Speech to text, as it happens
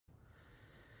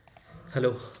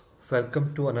Hello,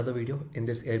 welcome to another video in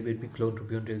this Airbnb Clone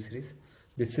Ruby on Rails series.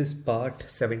 This is part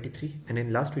 73, and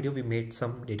in last video we made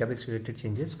some database related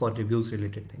changes for reviews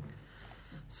related thing.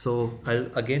 So I'll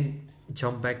again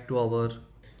jump back to our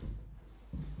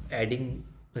adding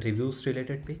reviews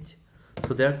related page.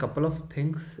 So there are a couple of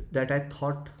things that I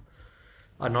thought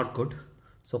are not good.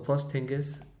 So first thing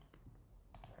is,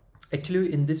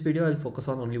 actually in this video I'll focus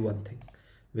on only one thing,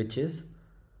 which is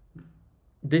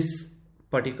this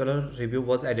particular review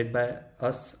was added by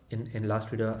us in last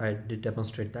video. I did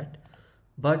demonstrate that,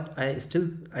 but I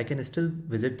can still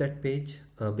visit that page.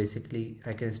 Basically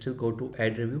I can still go to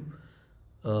add review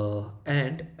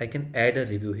and I can add a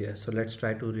review here. So let's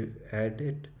try to add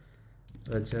it.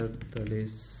 Rajat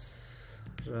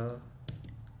Talesra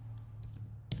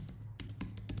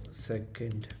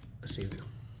second review.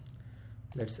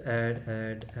 Let's add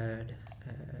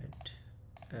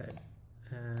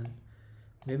and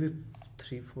maybe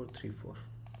 3434,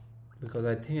 because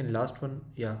I think in last one,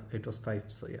 yeah, it was 5.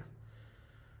 So yeah,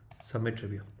 submit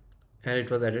review, and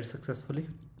it was added successfully.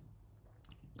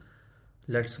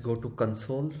 Let's go to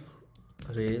console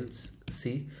Rails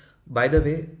C. By the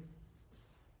way,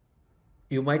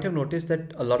 you might have noticed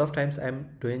that a lot of times I'm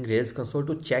doing Rails console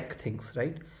to check things,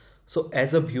 right? So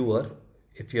as a viewer,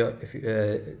 if you're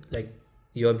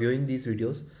viewing these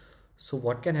videos, so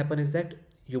what can happen is that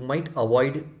you might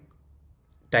avoid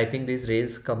typing these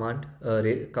Rails commands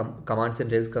in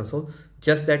Rails console,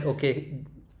 just that, okay,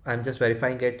 I'm just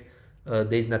verifying it,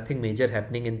 there is nothing major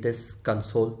happening in this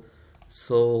console,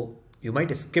 so you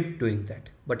might skip doing that.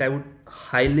 But I would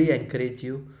highly encourage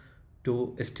you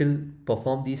to still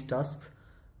perform these tasks,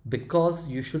 because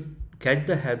you should get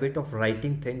the habit of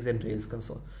writing things in Rails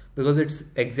console, because it's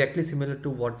exactly similar to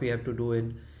what we have to do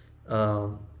in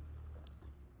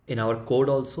our code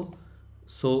also.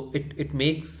 So it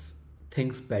makes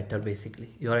things better.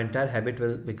 Basically your entire habit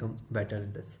will become better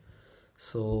in this.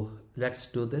 So let's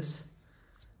do this.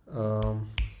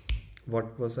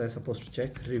 What was I supposed to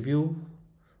check?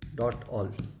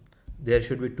 Review.all. There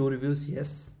should be 2 reviews,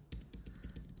 yes,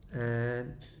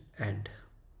 and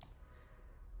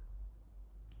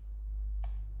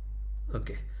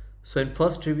okay. So in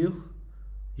first review,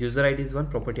 user ID is 1,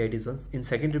 property ID is 1. In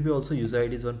second review also, user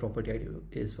ID is 1, property ID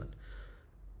is 1.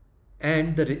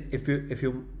 And if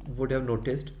you would have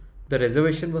noticed, the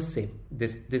reservation was same.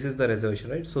 This is the reservation,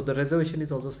 right? So the reservation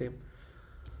is also same.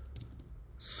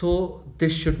 So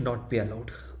this should not be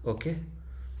allowed. Okay.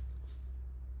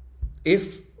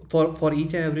 If for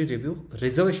each and every review,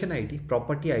 reservation ID,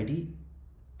 property ID,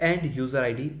 and user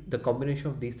ID, the combination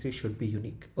of these 3 should be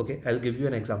unique. Okay, I'll give you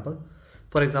an example.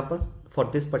 For example, for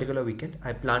this particular weekend,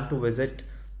 I plan to visit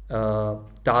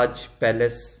Taj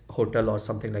Palace Hotel or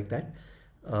something like that.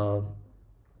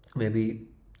 Maybe,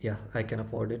 yeah, I can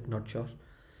afford it, not sure.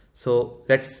 So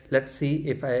let's see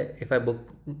if I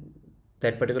book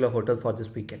that particular hotel for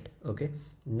this weekend. Okay,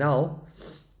 now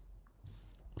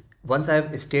once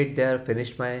I've stayed there,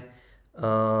 finished my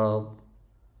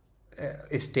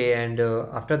stay, and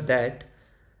after that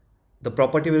the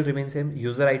property will remain same,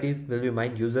 user ID will be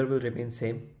mine, user will remain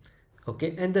same.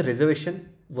 Okay, and the reservation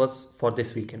was for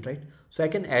this weekend, right? So I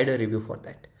can add a review for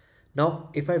that. Now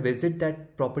if I visit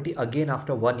that property again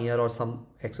after 1 year or some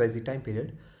XYZ time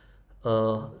period,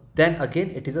 then again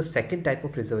it is a second type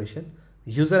of reservation.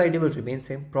 User ID will remain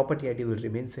same, property ID will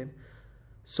remain same.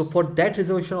 So for that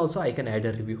reservation also I can add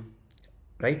a review,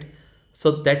 right?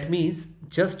 So that means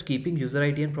just keeping user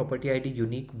ID and property ID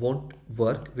unique won't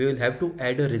work. We will have to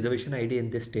add a reservation ID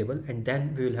in this table, and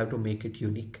then we will have to make it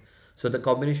unique. So the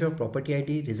combination of property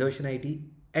ID, reservation ID,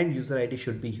 and user ID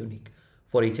should be unique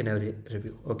for each and every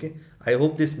review. Okay, I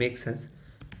hope this makes sense.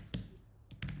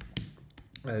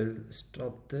 I'll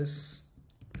stop this,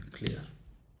 clear,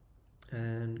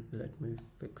 and let me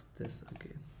fix this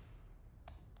again.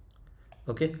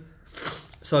 Okay,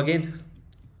 so again,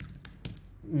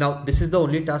 now this is the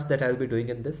only task that I will be doing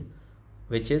in this,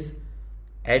 which is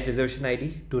add reservation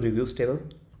ID to reviews table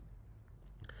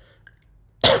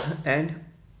and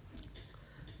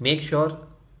make sure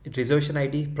reservation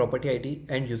ID, property ID,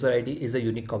 and user ID is a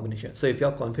unique combination. So if you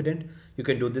are confident, you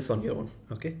can do this on your own.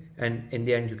 Okay, and in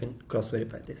the end you can cross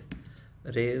verify this.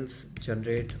 Rails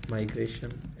generate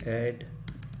migration, add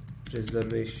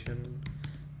reservation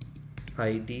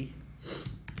ID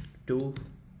to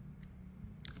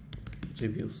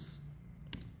reviews,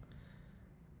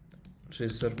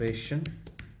 reservation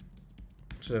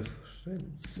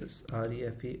references,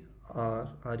 REFERENCS,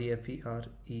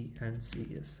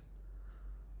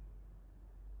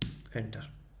 enter.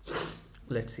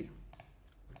 Let's see.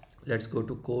 Let's go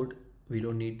to code. We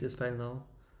don't need this file now.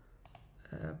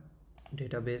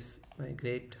 Database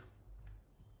migrate,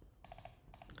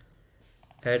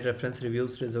 add reference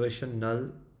reviews reservation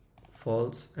null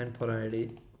false and for an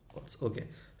ID false. Okay,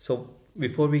 so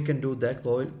before we can do that,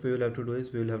 what we will have to do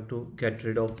is we will have to get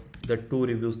rid of the two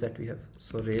reviews that we have.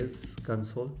 So Rails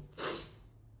console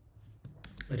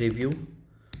review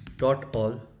dot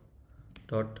all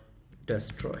dot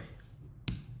destroy.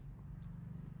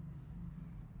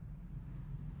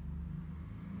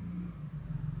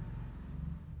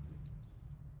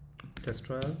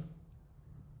 Destroy all.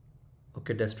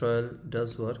 Okay, destroy all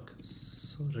does work.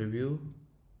 So review,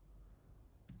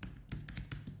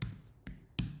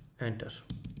 enter.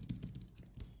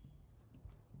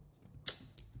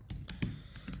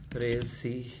 Rails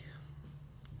C.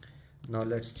 Now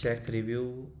let's check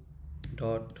review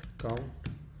dot count,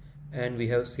 and we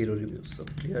have 0 reviews. So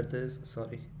clear this,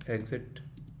 sorry, exit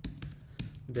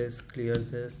this, clear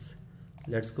this.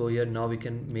 Let's go here. Now we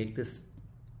can make this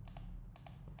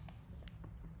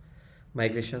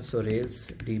migration. So Rails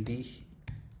db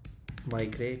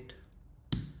migrate,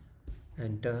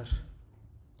 enter,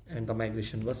 and the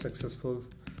migration was successful.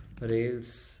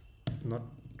 Rails, not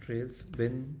Rails,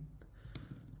 win.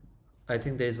 I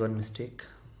think there is one mistake.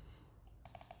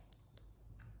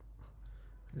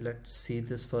 Let's see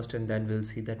this first and then we'll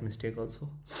see that mistake also.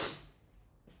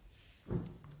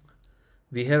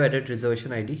 We have added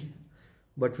reservation ID,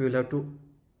 but we will have to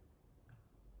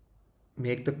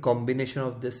make the combination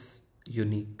of this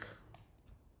unique.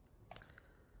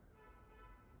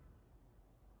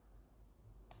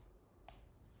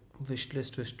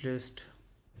 Wishlist.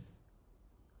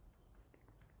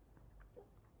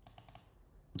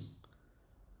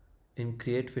 In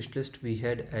create wishlist we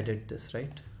had added this,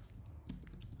 right?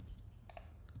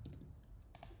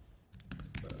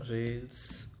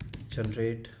 Rails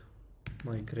generate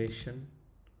migration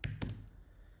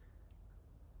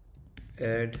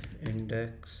add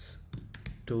index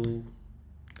to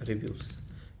reviews.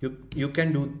 You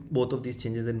can do both of these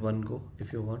changes in one go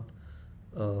if you want.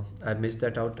 I missed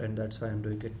that out and that's why I'm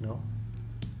doing it now.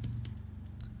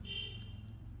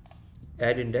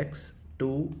 Add index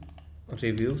to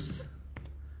reviews,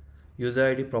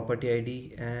 user ID, property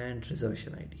ID, and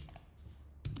reservation ID.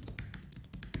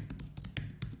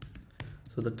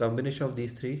 So the combination of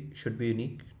these three should be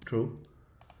unique, true.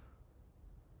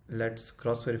 Let's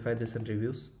cross verify this in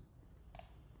reviews.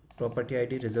 Property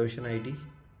ID, reservation ID.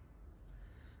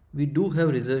 We do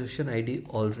have reservation ID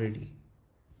already.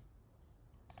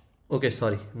 Okay,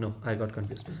 sorry, no, I got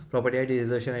confused. Property ID,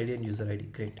 reservation ID, and user ID.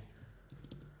 Great.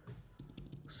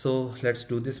 So let's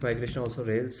do this migration also.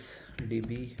 Rails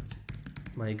db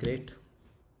migrate,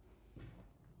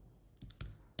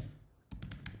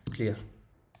 clear.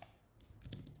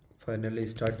 Finally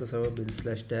start the server,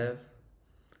 build/dev,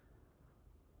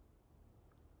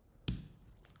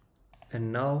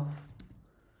 and now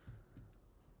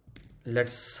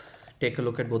let's take a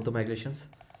look at both the migrations.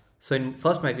 So in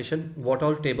first migration, what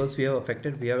all tables we have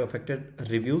affected? We have affected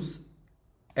reviews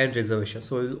and reservation.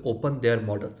 So we'll open their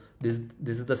model. This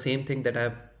is the same thing that I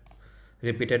have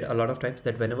repeated a lot of times,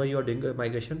 that whenever you are doing a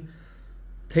migration,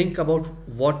 think about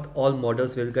what all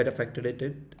models will get affected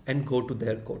it and go to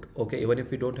their code. Okay, even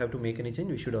if we don't have to make any change,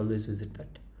 we should always visit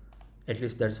that. At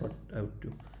least that's what I would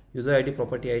do. User ID,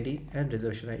 property ID, and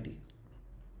reservation ID.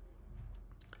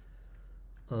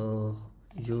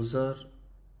 User,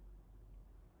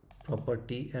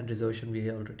 property, and reservation we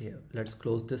already have. Let's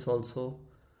close this also.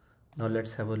 Now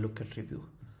let's have a look at review.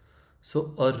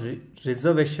 So a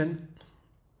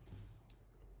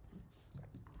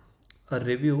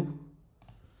review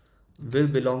will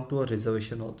belong to a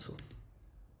reservation also,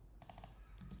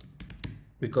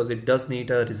 because it does need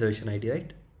a reservation ID,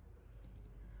 right?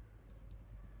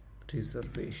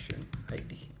 Reservation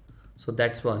ID. So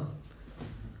that's one.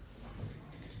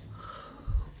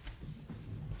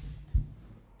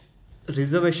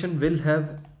 Reservation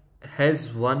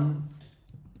has one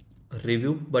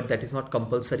review, but that is not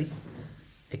compulsory.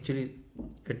 Actually,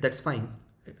 that's fine.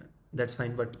 That's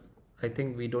fine, but I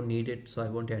think we don't need it, so I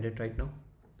won't add it right now.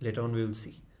 Later on we will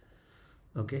see.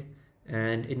 Okay,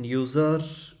 and in user,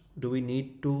 do we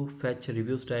need to fetch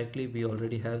reviews directly? We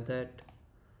already have that.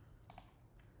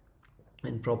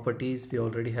 In properties we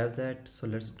already have that, so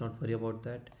let's not worry about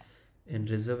that. In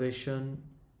reservation,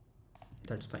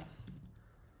 that's fine.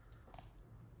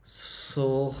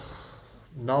 So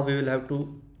now we will have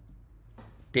to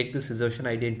take this reservation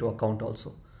ID into account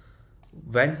also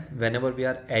whenever we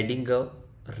are adding a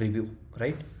review,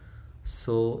 right?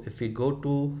 So if we go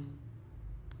to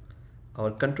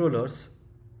our controllers,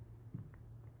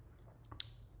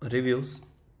 reviews,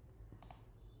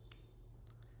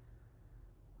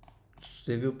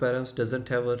 review params doesn't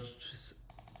have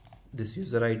this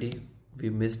user ID,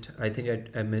 I think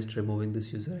I missed removing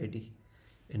this user ID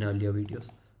in earlier videos.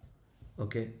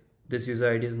 Okay, this user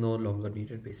ID is no longer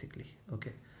needed basically.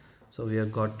 Okay, so we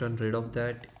have gotten rid of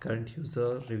that. Current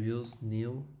user, reviews,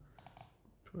 new,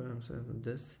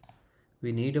 this.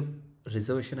 We need a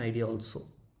reservation ID also.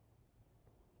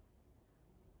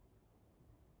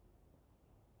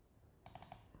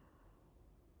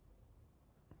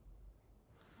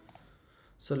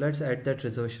 So let's add that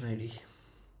reservation ID.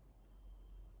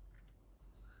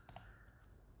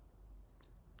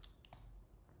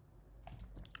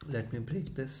 Let me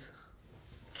break this.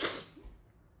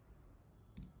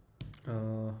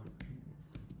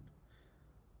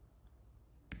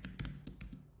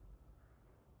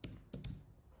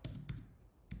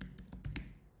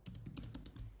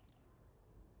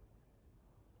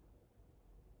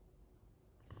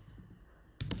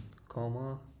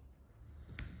 Comma,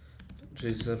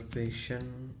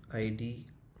 reservation ID,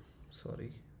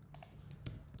 sorry.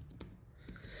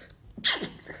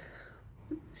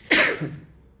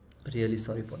 Really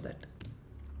sorry for that.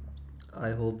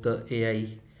 I hope the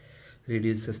AI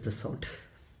reduces the sound.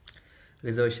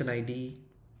 Reservation ID,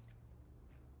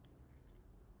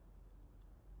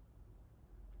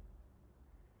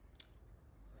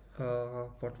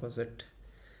 what was it?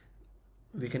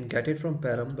 We can get it from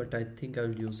param, but I think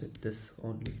I'll use it this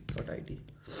only .id,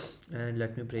 and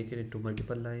let me break it into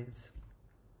multiple lines.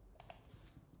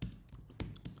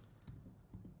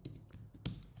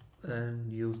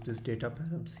 And use this data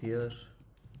params here.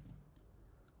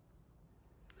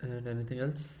 And anything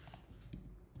else?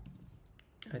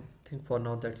 I think for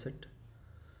now that's it.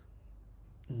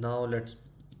 Now let's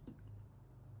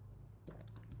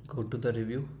go to the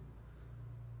review.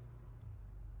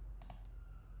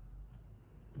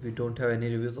 We don't have any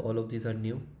reviews, all of these are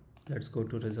new. Let's go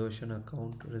to reservation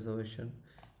account, reservation,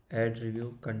 add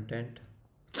review, content,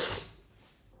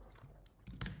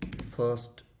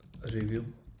 first review.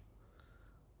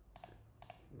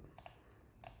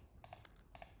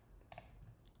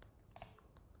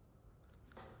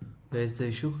 Where is the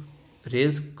issue?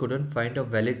 Rails couldn't find a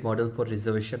valid model for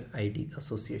reservation ID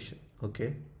association.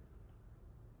 Okay.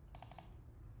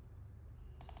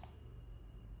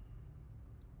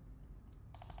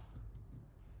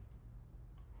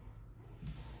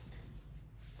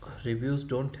 Reviews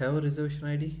don't have a reservation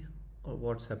ID, or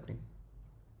what's happening?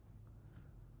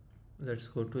 Let's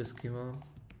go to schema.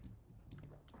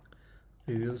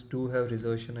 Reviews do have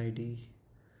reservation ID,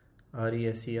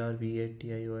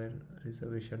 reservation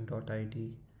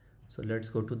reservation.id. So let's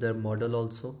go to their model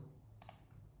also.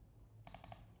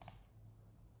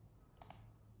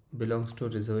 Belongs to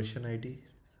reservation ID.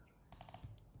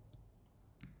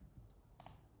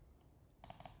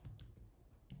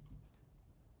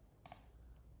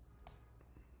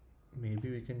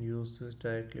 Maybe we can use this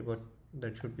directly, but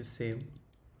that should be same,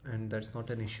 and that's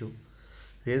not an issue.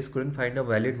 Rails couldn't find a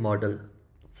valid model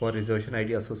for reservation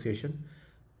ID association.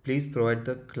 Please provide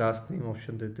the class name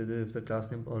option. If the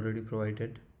class name already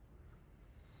provided.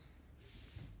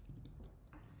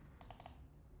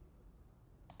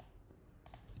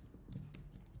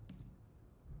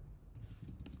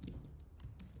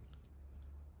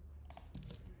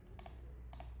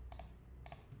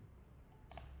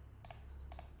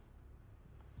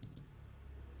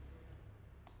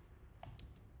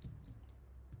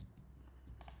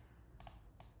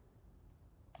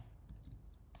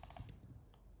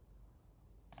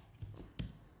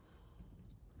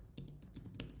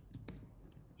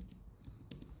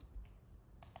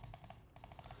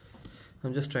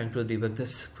 I'm just trying to debug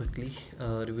this quickly.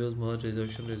 Reviews merge,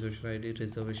 reservation ID,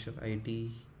 reservation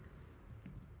ID.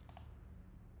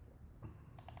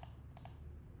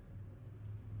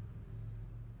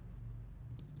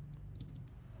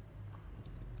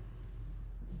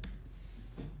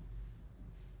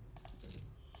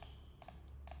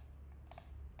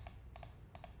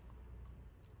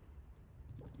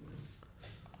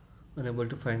 Unable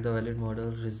to find the valid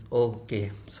model.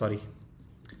 Okay, sorry.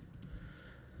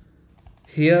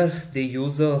 Here they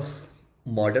use a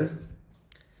model,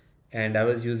 and I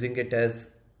was using it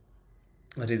as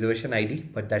a reservation ID,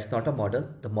 but that's not a model.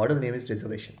 The model name is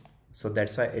reservation, so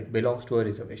that's why it belongs to a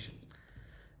reservation.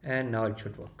 And now it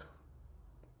should work.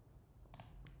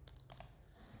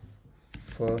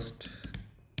 First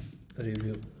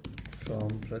review from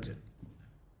project.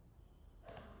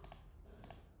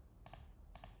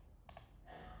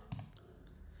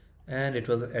 And it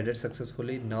was added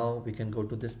successfully. Now we can go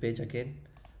to this page again.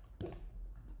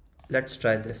 Let's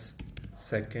try this.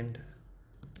 Second.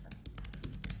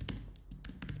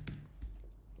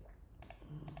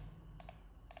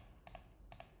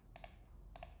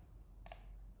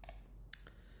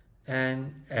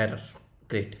 And error.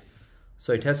 Great.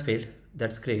 So it has failed.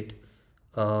 That's great.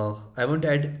 I won't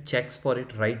add checks for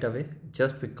it right away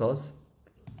just because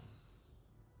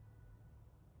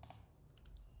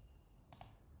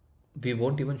we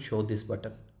won't even show this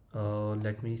button.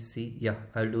 Let me see. Yeah,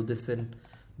 I'll do this in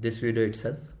this video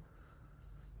itself.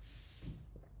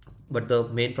 But the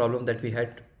main problem that we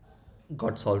had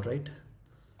got solved, right?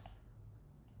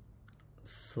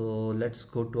 So let's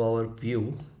go to our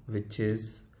view, which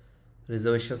is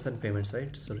reservations and payments,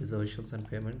 right? So reservations and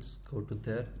payments, go to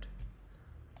that.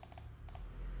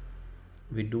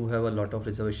 We do have a lot of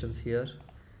reservations here.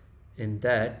 In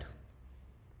that,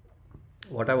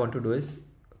 what I want to do is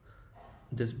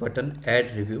this button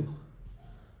add review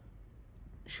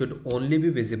should only be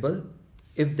visible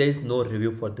if there is no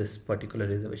review for this particular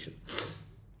reservation.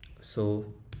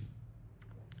 So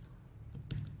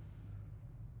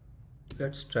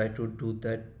let's try to do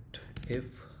that. If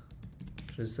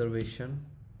reservation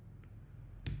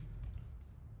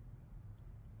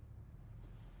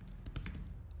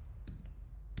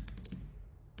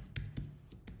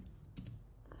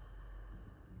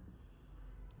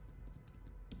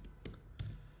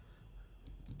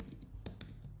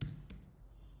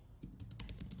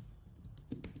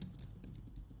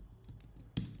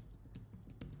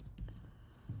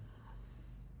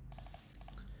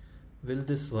will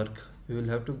this work? We will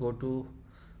have to go to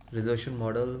reservation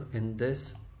model in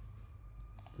this.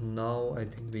 Now I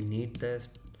think we need this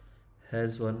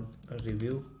has one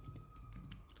review.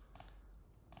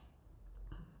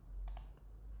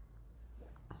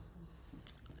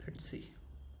 Let's see.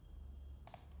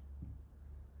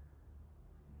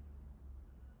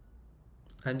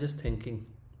 I'm just thinking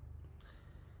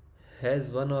has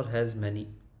one or has many,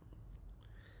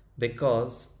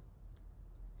 because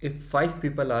if 5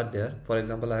 people are there, for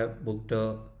example, I have booked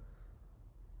a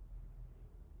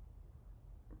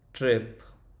trip,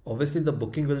 obviously the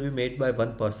booking will be made by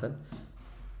one person,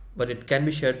 but it can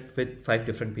be shared with 5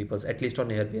 different people, at least on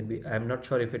Airbnb. I'm not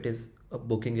sure if it is a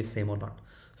booking is same or not.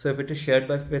 So if it is shared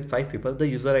with 5 people, the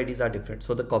user IDs are different.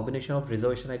 So the combination of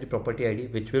reservation ID, property ID,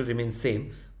 which will remain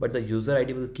same, but the user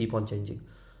ID will keep on changing.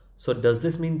 So does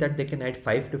this mean that they can add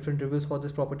 5 different reviews for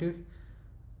this property?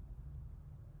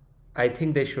 I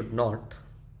think they should not.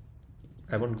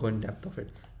 I won't go in depth of it.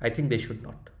 I think they should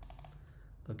not.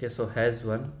 Okay, so has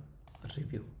one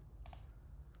review.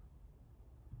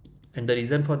 And the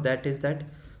reason for that is that,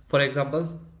 for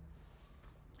example,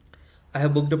 I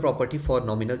have booked a property for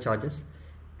nominal charges,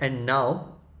 and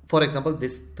now, for example,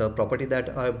 the property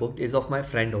that I booked is of my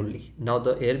friend only. Now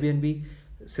the Airbnb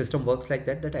system works like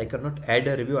that I cannot add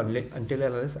a review until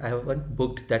unless I haven't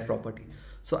booked that property.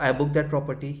 So I booked that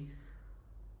property.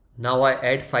 Now I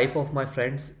add 5 of my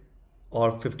friends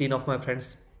or 15 of my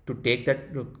friends to take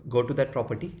that, go to that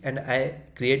property, and I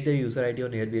create the user ID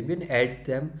on Airbnb and add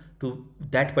them to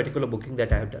that particular booking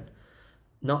that I have done.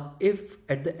 Now, if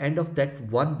at the end of that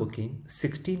one booking,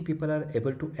 16 people are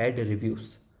able to add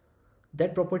reviews,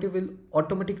 that property will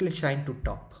automatically shine to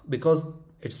top because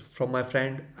it's from my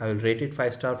friend. I will rate it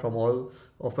 5-star from all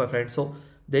of my friends. So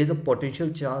there is a potential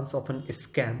chance of an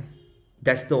scam.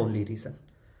 That's the only reason.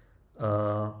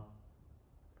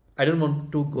 I don't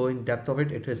want to go in depth of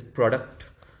it. It is product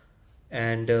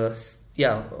and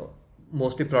yeah,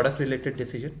 mostly product related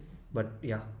decision. But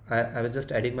yeah, I was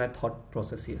just adding my thought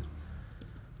process here.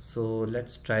 So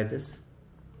let's try this.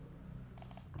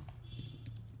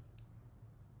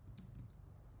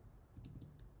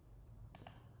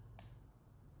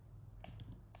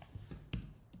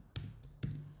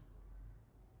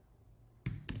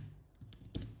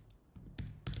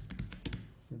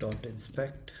 Dot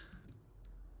inspect,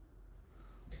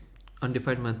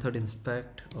 undefined method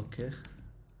inspect. Okay,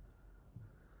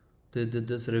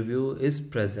 this review is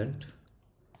present.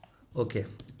 Okay,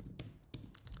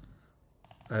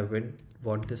 I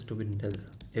want this to be nil.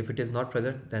 If it is not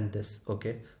present, then this.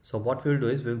 Okay, so what we'll do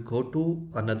is we'll go to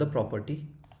another property.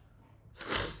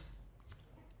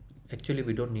 Actually,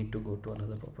 we don't need to go to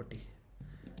another property.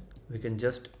 We can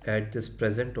just add this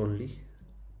present only.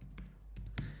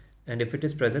 And if it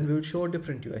is present, we will show a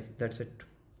different UI. That's it.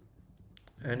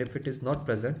 And if it is not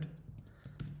present,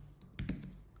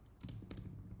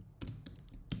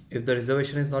 if the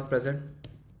reservation is not present,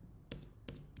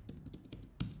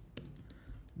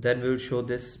 then we will show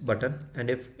this button.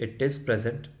 And if it is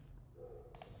present,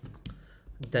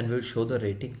 then we'll show the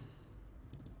rating.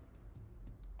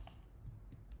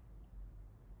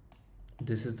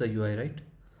 This is the UI, right?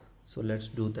 So let's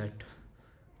do that.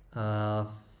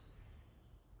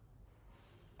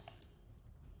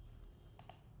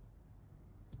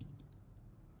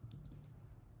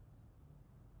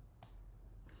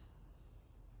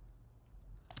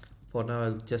 For now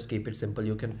I'll just keep it simple.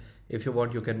 You can, if you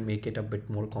want, you can make it a bit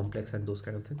more complex and those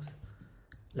kind of things,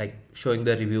 like showing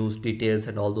the reviews, details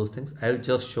and all those things. I'll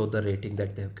just show the rating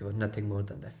that they have given, nothing more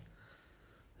than that.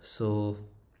 So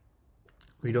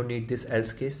we don't need this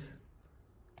else case.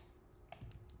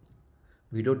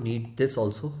 We don't need this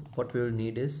also. What we will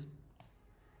need is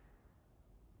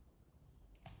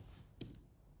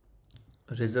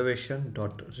reservation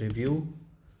dot review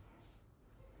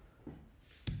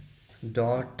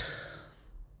dot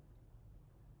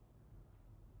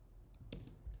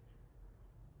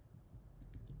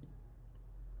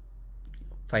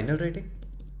final rating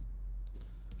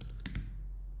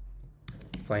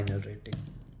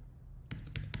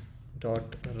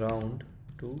dot round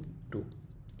to 2.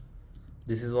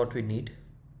 This is what we need.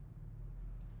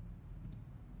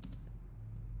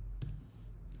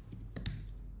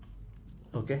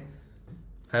 Okay,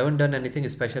 I haven't done anything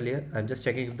special here. I'm just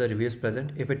checking if the review is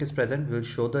present. If it is present, we will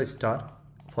show the star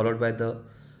followed by the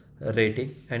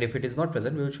rating, and if it is not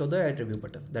present, we will show the add review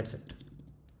button. That's it.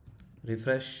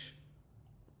 Refresh.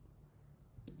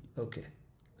 Okay,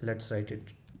 let's write it.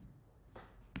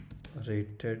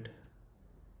 Rated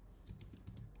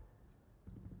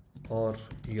or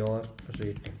your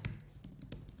rating.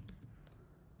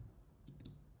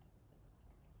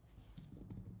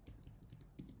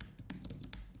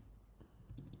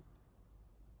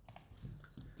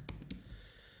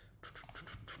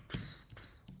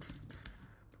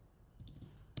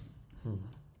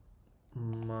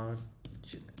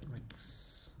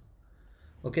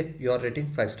 Okay, your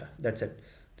rating 5 star. That's it.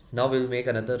 Now we'll make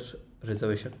another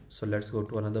reservation. So let's go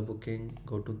to another booking,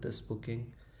 go to this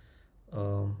booking,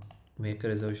 make a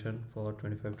reservation for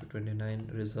 25 to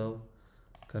 29, reserve,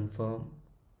 confirm.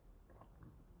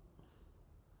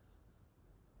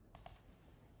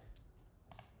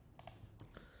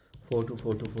 Four to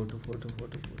 4 to 4 to 4 to 4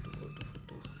 to 4 to 4 to 4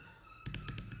 to.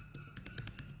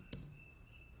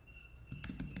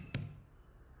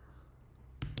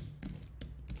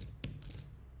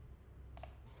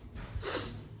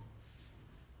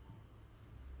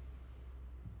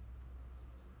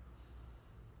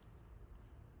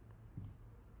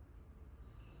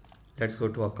 Let's go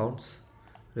to accounts,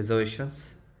 reservations,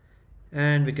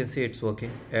 and we can see it's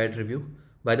working. Add review.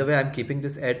 By the way, I'm keeping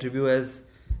this add review as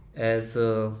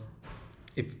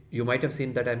if you might have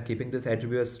seen that I'm keeping this add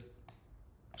review as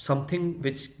something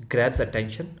which grabs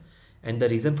attention, and the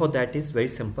reason for that is very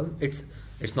simple. It's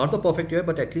not the perfect UI,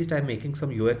 but at least I'm making some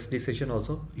UX decision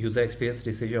also, user experience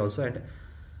decision also, and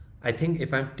I think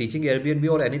if I'm teaching Airbnb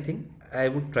or anything, I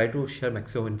would try to share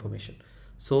maximum information.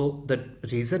 So the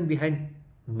reason behind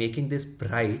making this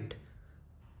bright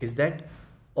is that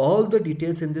all the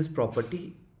details in this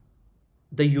property,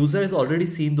 the user has already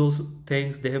seen those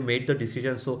things, they have made the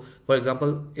decision. So for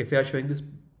example, if you are showing this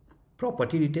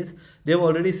property details, they have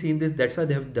already seen this, that's why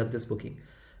they have done this booking.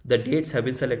 The dates have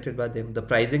been selected by them, the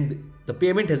pricing, the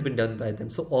payment has been done by them.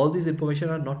 So all these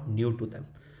information are not new to them.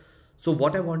 So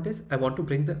what I want is, I want to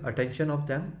bring the attention of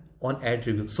them on add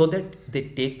review so that they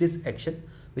take this action,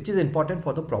 which is important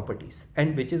for the properties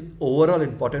and which is overall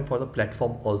important for the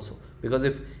platform also.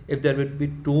 Because if there will be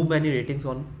too many ratings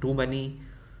on too many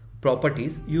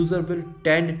properties, user will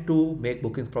tend to make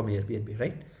bookings from Airbnb,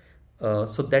 right?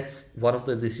 So that's one of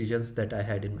the decisions that I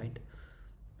had in mind.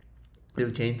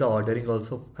 We'll change the ordering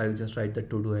also. I'll just write the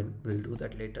to do and we'll do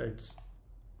that later.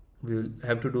 We'll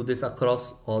have to do this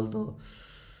across all the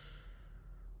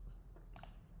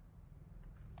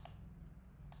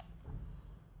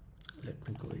let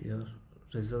me go here,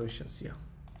 reservations, yeah.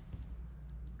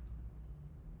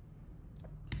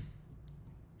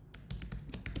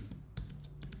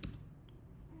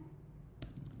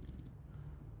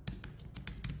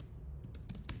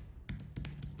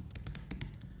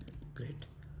 Great.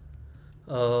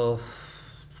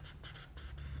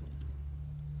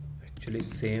 Actually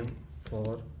same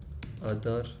for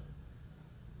other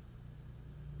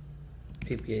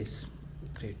APIs.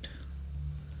 Great.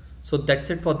 So that's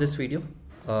it for this video.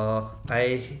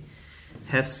 I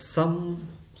have some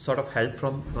sort of help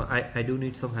from I do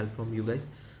need some help from you guys.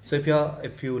 So if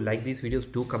you like these videos,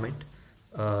 do comment,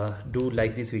 do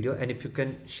like this video, and if you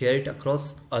can share it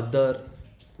across other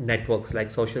networks like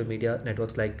social media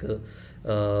networks, like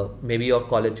maybe your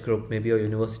college group, maybe your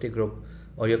university group,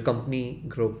 or your company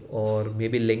group, or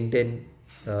maybe LinkedIn,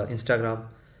 Instagram,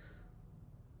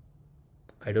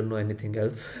 I don't know anything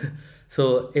else.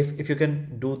 So if you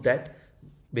can do that,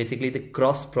 basically the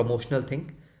cross promotional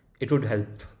thing, it would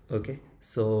help. Okay,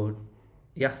 so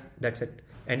yeah, that's it.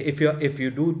 And if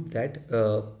you do that,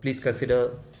 please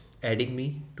consider adding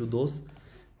me to those.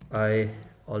 I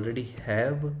already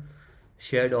have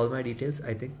shared all my details,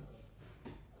 I think.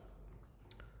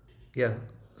 Yeah,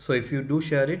 so if you do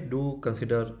share it, do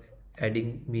consider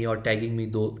adding me or tagging me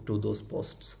to those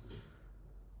posts.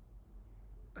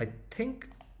 I think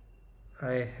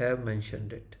I have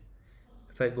mentioned it.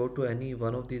 If I go to any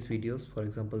one of these videos, for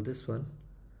example this one,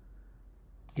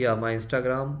 yeah, my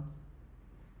Instagram,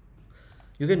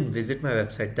 you can visit my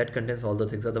website that contains all the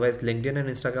things. Otherwise LinkedIn and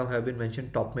Instagram have been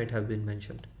mentioned, Topmate have been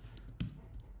mentioned.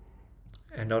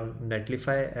 And on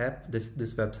Netlify app, this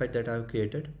website that I have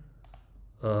created,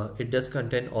 it does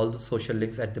contain all the social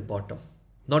links at the bottom.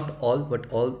 Not all,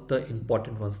 but all the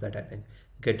important ones that I think: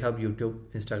 GitHub, YouTube,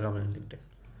 Instagram, and LinkedIn.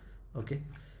 Okay,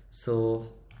 so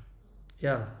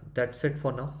yeah, that's it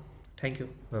for now. Thank you.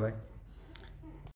 Bye bye.